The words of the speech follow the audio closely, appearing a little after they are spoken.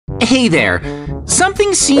Hey there.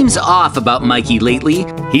 Something seems off about Mikey lately.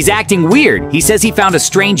 He's acting weird. He says he found a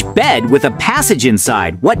strange bed with a passage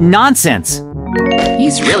inside. What nonsense!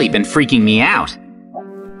 He's really been freaking me out.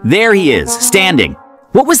 There he is, standing.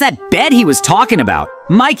 What was that bed he was talking about?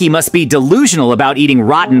 Mikey must be delusional about eating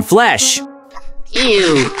rotten flesh.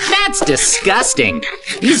 Ew, that's disgusting.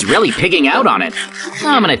 He's really pigging out on it.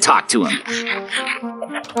 I'm gonna talk to him.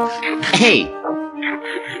 Hey.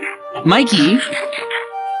 Mikey?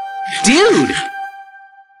 Dude!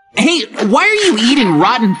 Hey, why are you eating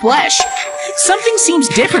rotten flesh? Something seems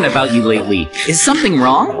different about you lately. Is something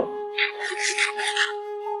wrong?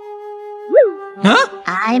 Huh?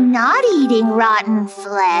 I'm not eating rotten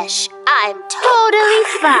flesh. I'm totally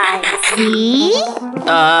fine, see?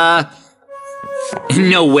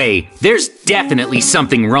 No way. There's definitely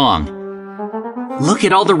something wrong. Look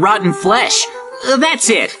at all the rotten flesh. That's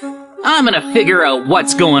it. I'm gonna figure out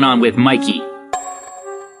what's going on with Mikey.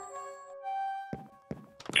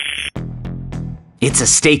 It's a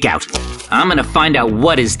stakeout. I'm gonna find out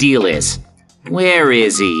what his deal is. Where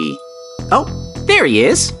is he? Oh, there he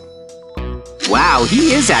is. Wow,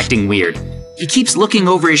 he is acting weird. He keeps looking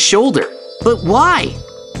over his shoulder. But why?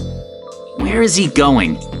 Where is he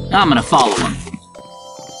going? I'm gonna follow him.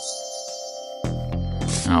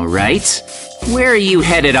 All right. Where are you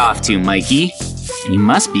headed off to, Mikey? You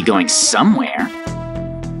must be going somewhere.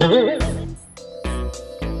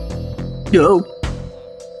 Oh.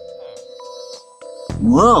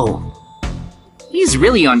 Whoa. He's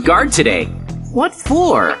really on guard today. What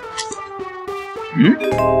for?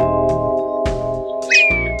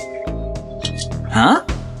 Huh?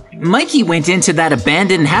 Mikey went into that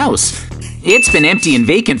abandoned house. It's been empty and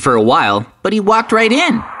vacant for a while, but he walked right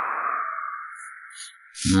in.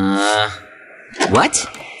 What?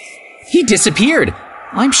 He disappeared.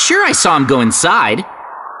 I'm sure I saw him go inside.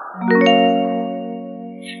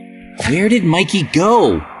 Where did Mikey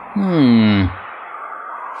go?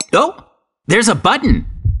 Oh, there's a button.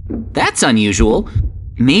 That's unusual.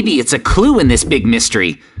 Maybe it's a clue in this big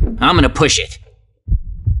mystery. I'm gonna push it.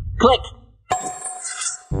 Click.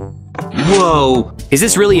 Whoa. Is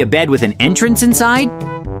this really a bed with an entrance inside?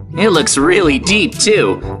 It looks really deep,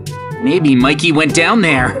 too. Maybe Mikey went down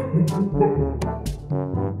there.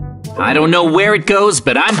 I don't know where it goes,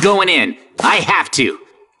 but I'm going in. I have to.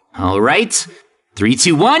 All right. 3,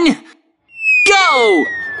 2, 1. Go!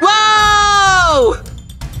 Whoa!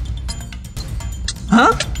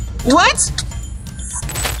 Huh? What?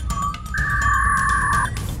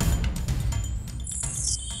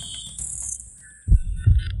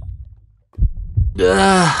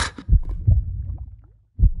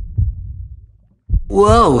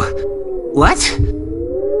 Whoa. What?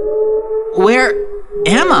 Where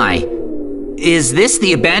am I? Is this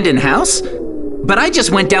the abandoned house? But I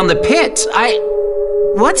just went down the pit.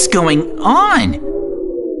 What's going on?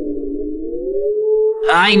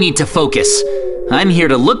 I need to focus. I'm here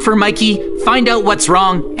to look for Mikey, find out what's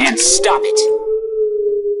wrong, and stop it.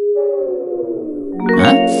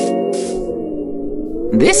 Huh?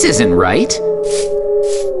 This isn't right.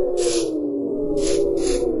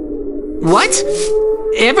 What?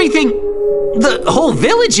 Everything... The whole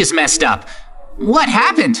village is messed up. What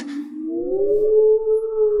happened?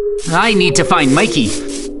 I need to find Mikey.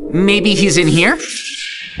 Maybe he's in here?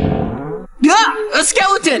 Ah! A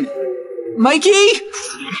skeleton! Mikey?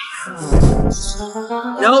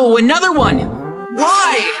 No, another one!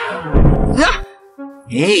 Why? Ah!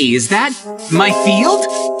 Hey, is that my field?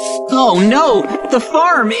 Oh no, the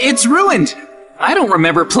farm, it's ruined! I don't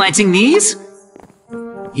remember planting these.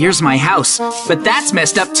 Here's my house, but that's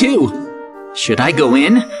messed up too. Should I go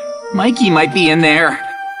in? Mikey might be in there.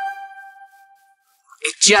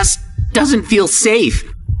 It just doesn't feel safe.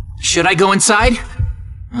 Should I go inside?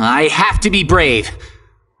 I have to be brave.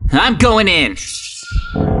 I'm going in.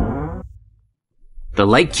 The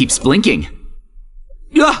light keeps blinking.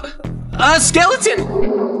 Ugh! A skeleton!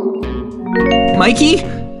 Mikey?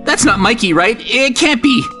 That's not Mikey, right? It can't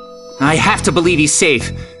be. I have to believe he's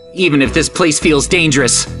safe, even if this place feels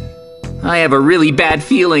dangerous. I have a really bad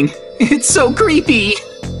feeling. It's so creepy.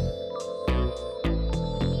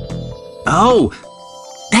 Oh,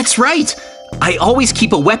 that's right. I always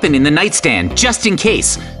keep a weapon in the nightstand, just in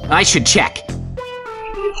case. I should check.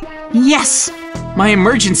 Yes! My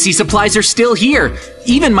emergency supplies are still here.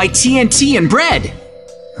 Even my TNT and bread.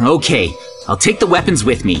 Okay, I'll take the weapons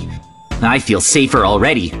with me. I feel safer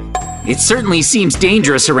already. It certainly seems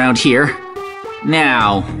dangerous around here.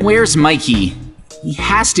 Now, where's Mikey? He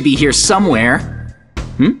has to be here somewhere.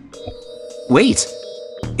 Wait,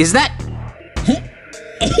 is that...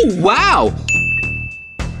 Oh, wow!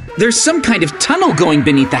 There's some kind of tunnel going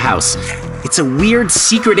beneath the house. It's a weird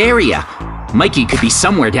secret area. Mikey could be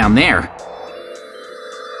somewhere down there.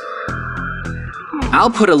 I'll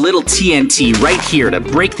put a little TNT right here to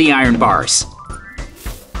break the iron bars.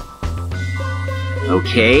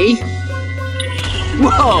 Okay.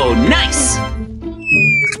 Whoa, nice!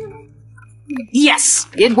 Yes,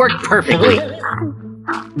 it worked perfectly.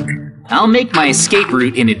 I'll make my escape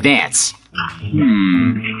route in advance.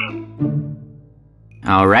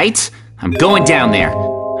 All right, I'm going down there.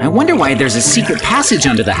 I wonder why there's a secret passage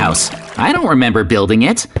under the house. I don't remember building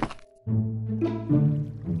it.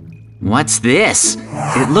 What's this?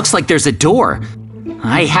 It looks like there's a door.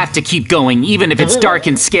 I have to keep going, even if it's dark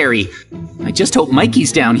and scary. I just hope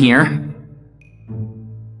Mikey's down here.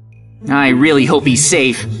 I really hope he's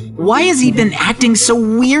safe. Why has he been acting so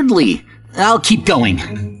weirdly? I'll keep going.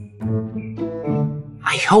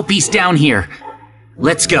 I hope he's down here.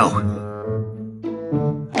 Let's go.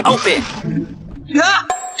 Open!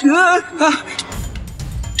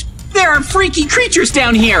 There are freaky creatures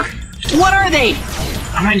down here! What are they?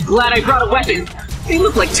 I'm glad I brought a weapon. They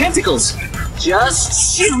look like tentacles.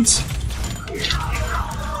 Just shoot!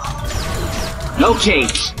 Okay,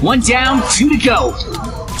 1 down, 2 to go.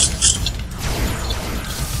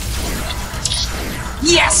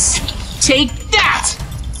 Yes! Take that!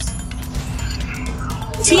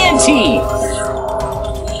 TNT!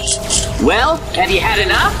 Well, have you had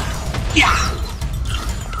enough? Yeah!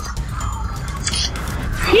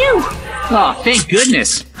 Phew! Oh, thank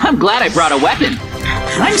goodness. I'm glad I brought a weapon.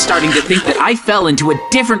 I'm starting to think that I fell into a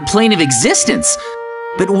different plane of existence.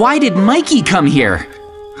 But why did Mikey come here?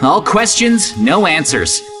 All questions, no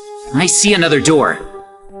answers. I see another door.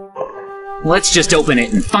 Let's just open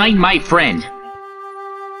it and find my friend.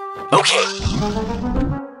 Okay.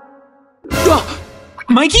 Oh,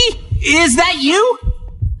 Mikey? Is that you?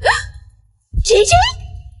 JJ?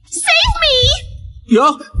 Save me!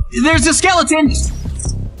 Oh, there's a skeleton!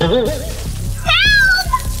 Help!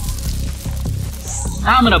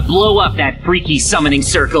 I'm gonna blow up that freaky summoning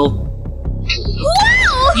circle.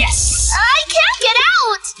 Whoa! Yes! I can't get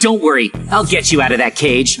out! Don't worry, I'll get you out of that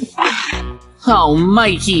cage. Oh,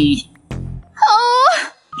 Mikey.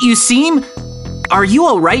 Oh! You seem... Are you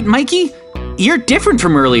alright, Mikey? You're different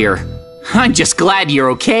from earlier. I'm just glad you're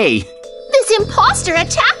okay. This imposter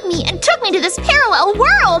attacked me and took me to this parallel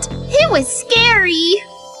world. It was scary.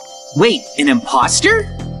 Wait, an imposter?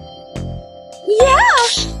 Yeah!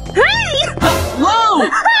 Hey! Whoa!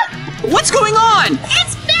 What's going on?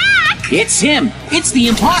 It's back! It's him! It's the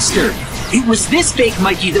imposter! It was this fake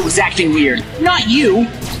Mikey that was acting weird, not you!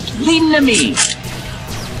 Leave him to me!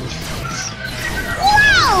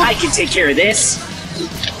 Whoa! I can take care of this!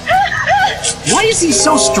 Why is he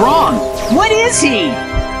so strong? What is he?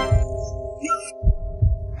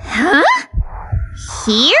 Huh?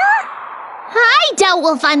 Here? I doubt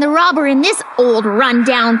we'll find the robber in this old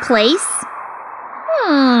run-down place.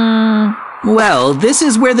 Well, this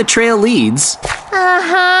is where the trail leads.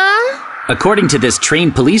 Uh-huh. According to this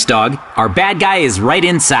trained police dog, our bad guy is right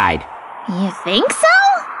inside. You think so?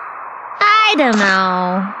 I don't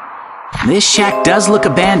know. This shack does look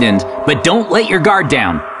abandoned, but don't let your guard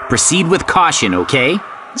down. Proceed with caution, okay?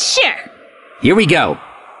 Sure. Here we go.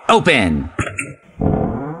 Open!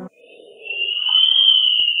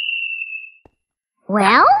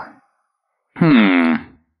 Well?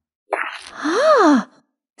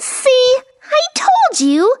 See? I told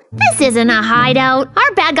you! This isn't a hideout.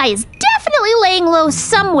 Our bad guy is definitely laying low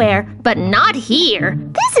somewhere, but not here.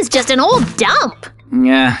 This is just an old dump.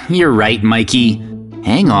 Yeah, you're right, Mikey.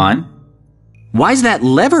 Hang on. Why's that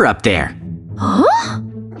lever up there? Huh?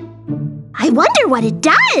 I wonder what it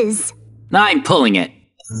does. I'm pulling it.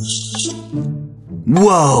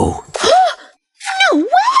 Whoa! No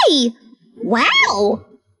way! Wow!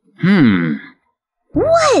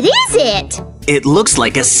 What is it? It looks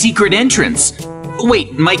like a secret entrance.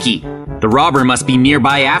 Wait, Mikey, the robber must be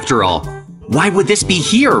nearby after all. Why would this be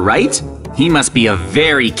here, right? He must be a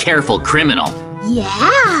very careful criminal.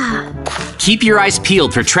 Yeah. Keep your eyes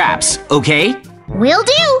peeled for traps, okay? Will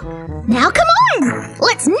do. Now come on.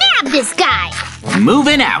 Let's nab this guy.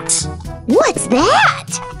 Moving out. What's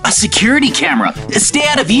that? A security camera. Stay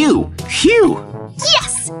out of view. Phew.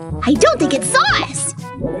 Yes. I don't think it saw us.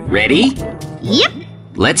 Ready? Yep.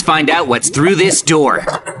 Let's find out what's through this door.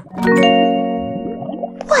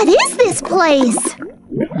 What is this place?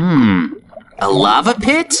 A lava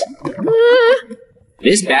pit?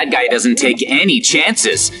 This bad guy doesn't take any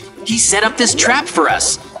chances. He set up this trap for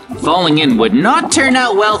us. Falling in would not turn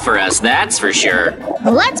out well for us, that's for sure.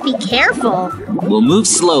 Let's be careful. We'll move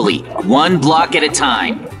slowly, 1 block at a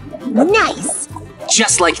time. Nice.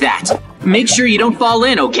 Just like that. Make sure you don't fall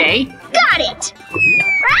in, okay? Got it.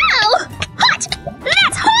 Ow!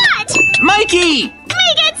 Mikey!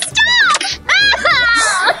 Megan, stop!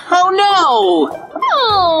 Oh no!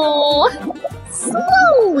 Oh,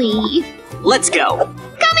 slowly. Let's go.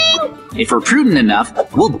 Coming! If we're prudent enough,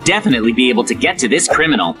 we'll definitely be able to get to this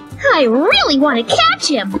criminal. I really want to catch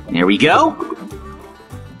him. There we go.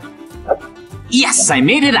 Yes, I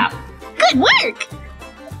made it up. Good work.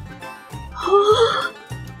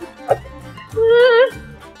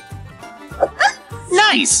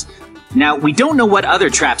 Nice! Now, we don't know what other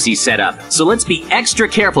traps he set up, so let's be extra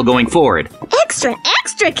careful going forward. Extra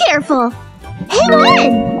careful. Hang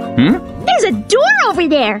on. There's a door over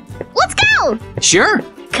there. Let's go. Sure.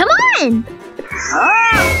 Come on.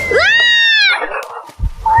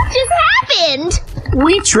 What just happened?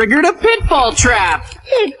 We triggered a pitfall trap.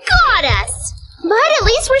 It got us. But at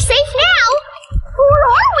least we're safe now. Where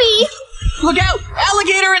are we? Look out!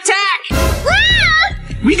 Alligator attack! Ah!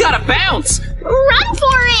 We gotta bounce! Run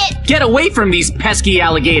for it! Get away from these pesky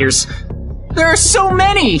alligators! There are so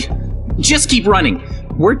many! Just keep running.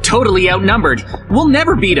 We're totally outnumbered. We'll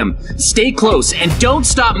never beat them. Stay close and don't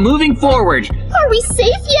stop moving forward. Are we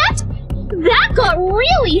safe yet? That got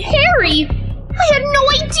really hairy. I had no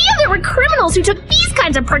idea there were criminals who took these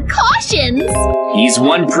kinds of precautions. He's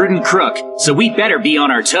one prudent crook, so we better be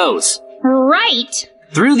on our toes. Right.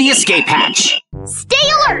 Through the escape hatch.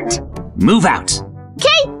 Stay alert. Move out.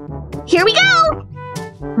 Okay, here we go.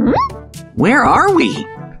 Where are we?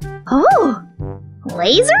 Oh,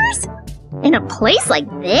 lasers? In a place like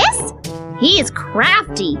this? He is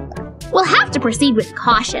crafty. We'll have to proceed with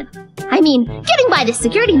caution. I mean, getting by this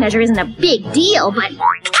security measure isn't a big deal, but...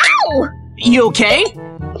 Ow! You okay?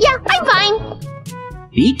 Yeah, I'm fine.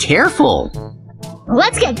 Be careful.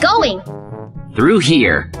 Let's get going. Through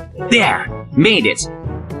here. There. Made it.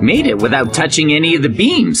 Made it without touching any of the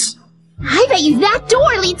beams. I bet you that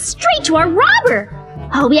door leads straight to our robber.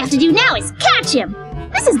 All we have to do now is catch him.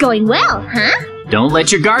 This is going well, huh? Don't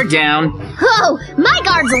let your guard down. Oh, my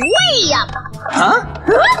guard's way up. Huh?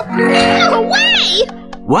 No way!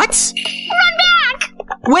 What? Run back!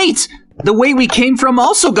 Wait! The way we came from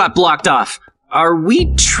also got blocked off. Are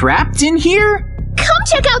we trapped in here? Come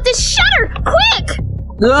check out this shutter, quick!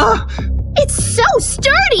 Ugh! It's so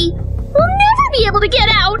sturdy! We'll never be able to get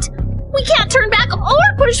out! We can't turn back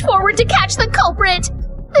or push forward to catch the culprit!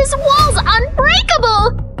 This wall's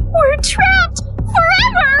unbreakable! We're trapped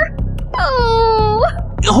forever! Oh...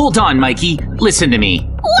 Hold on, Mikey. Listen to me.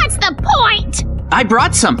 What's the point? I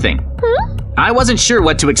brought something. I wasn't sure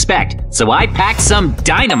what to expect, so I packed some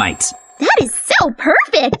dynamite. That is so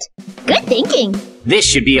perfect! Good thinking. This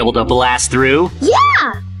should be able to blast through.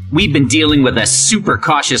 Yeah! We've been dealing with a super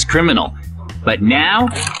cautious criminal, but now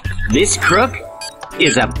this crook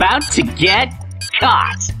is about to get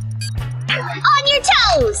caught. On your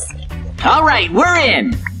toes! All right, we're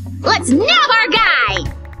in. Let's nab our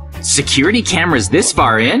guy! Security cameras this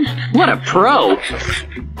far in? What a pro.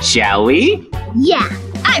 Shall we? Yeah,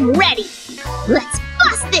 I'm ready. Let's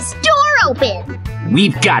bust this door open.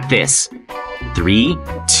 We've got this. 3,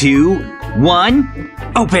 2,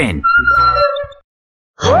 1, open.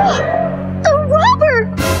 A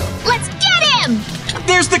robber! Let's get him!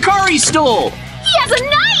 There's the car he stole. He has a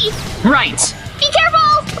knife! Right. Be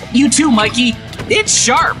careful! You too, Mikey. It's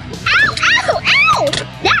sharp. Ow, ow, ow!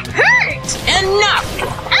 That hurt!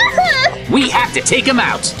 Enough. We have to take him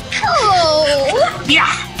out. Oh!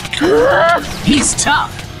 Yeah. He's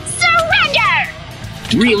tough. Surrender!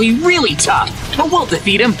 Really, really tough. But we'll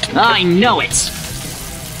defeat him. I know it.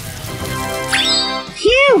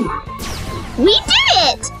 Phew. We did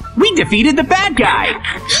it! We defeated the bad guy.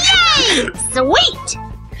 Yay! Sweet!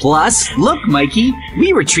 Plus, look, Mikey,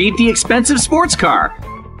 we retrieved the expensive sports car.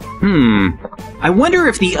 I wonder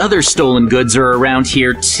if the other stolen goods are around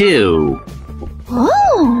here too.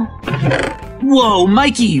 Oh! Whoa,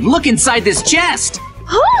 Mikey, look inside this chest.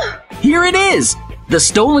 Oh! Here it is, the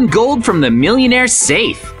stolen gold from the millionaire's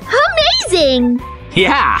safe. Amazing!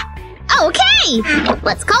 Yeah. Okay,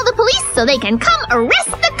 let's call the police so they can come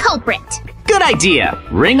arrest the culprit. Good idea.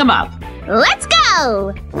 Ring them up. Let's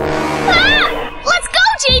go! Ah! Let's go,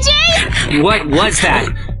 JJ! What was that?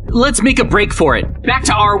 Let's make a break for it. Back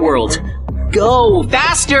to our world. Go,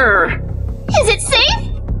 faster! Is it safe?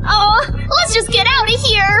 Oh, let's just get out of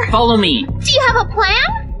here. Follow me. Do you have a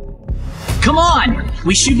plan? Come on!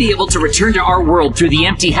 We should be able to return to our world through the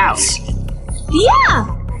empty house.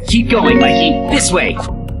 Yeah! Keep going, Mikey. This way.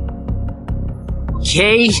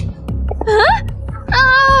 Okay. Huh?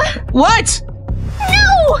 What?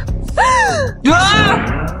 No!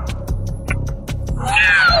 Ah!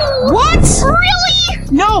 What?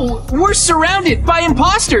 Really? No, we're surrounded by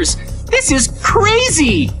imposters. This is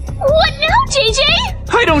crazy. What now, JJ?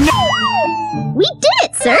 I don't know. We did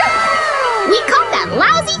it, sir! We caught that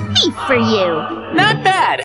lousy thief for you. Not bad.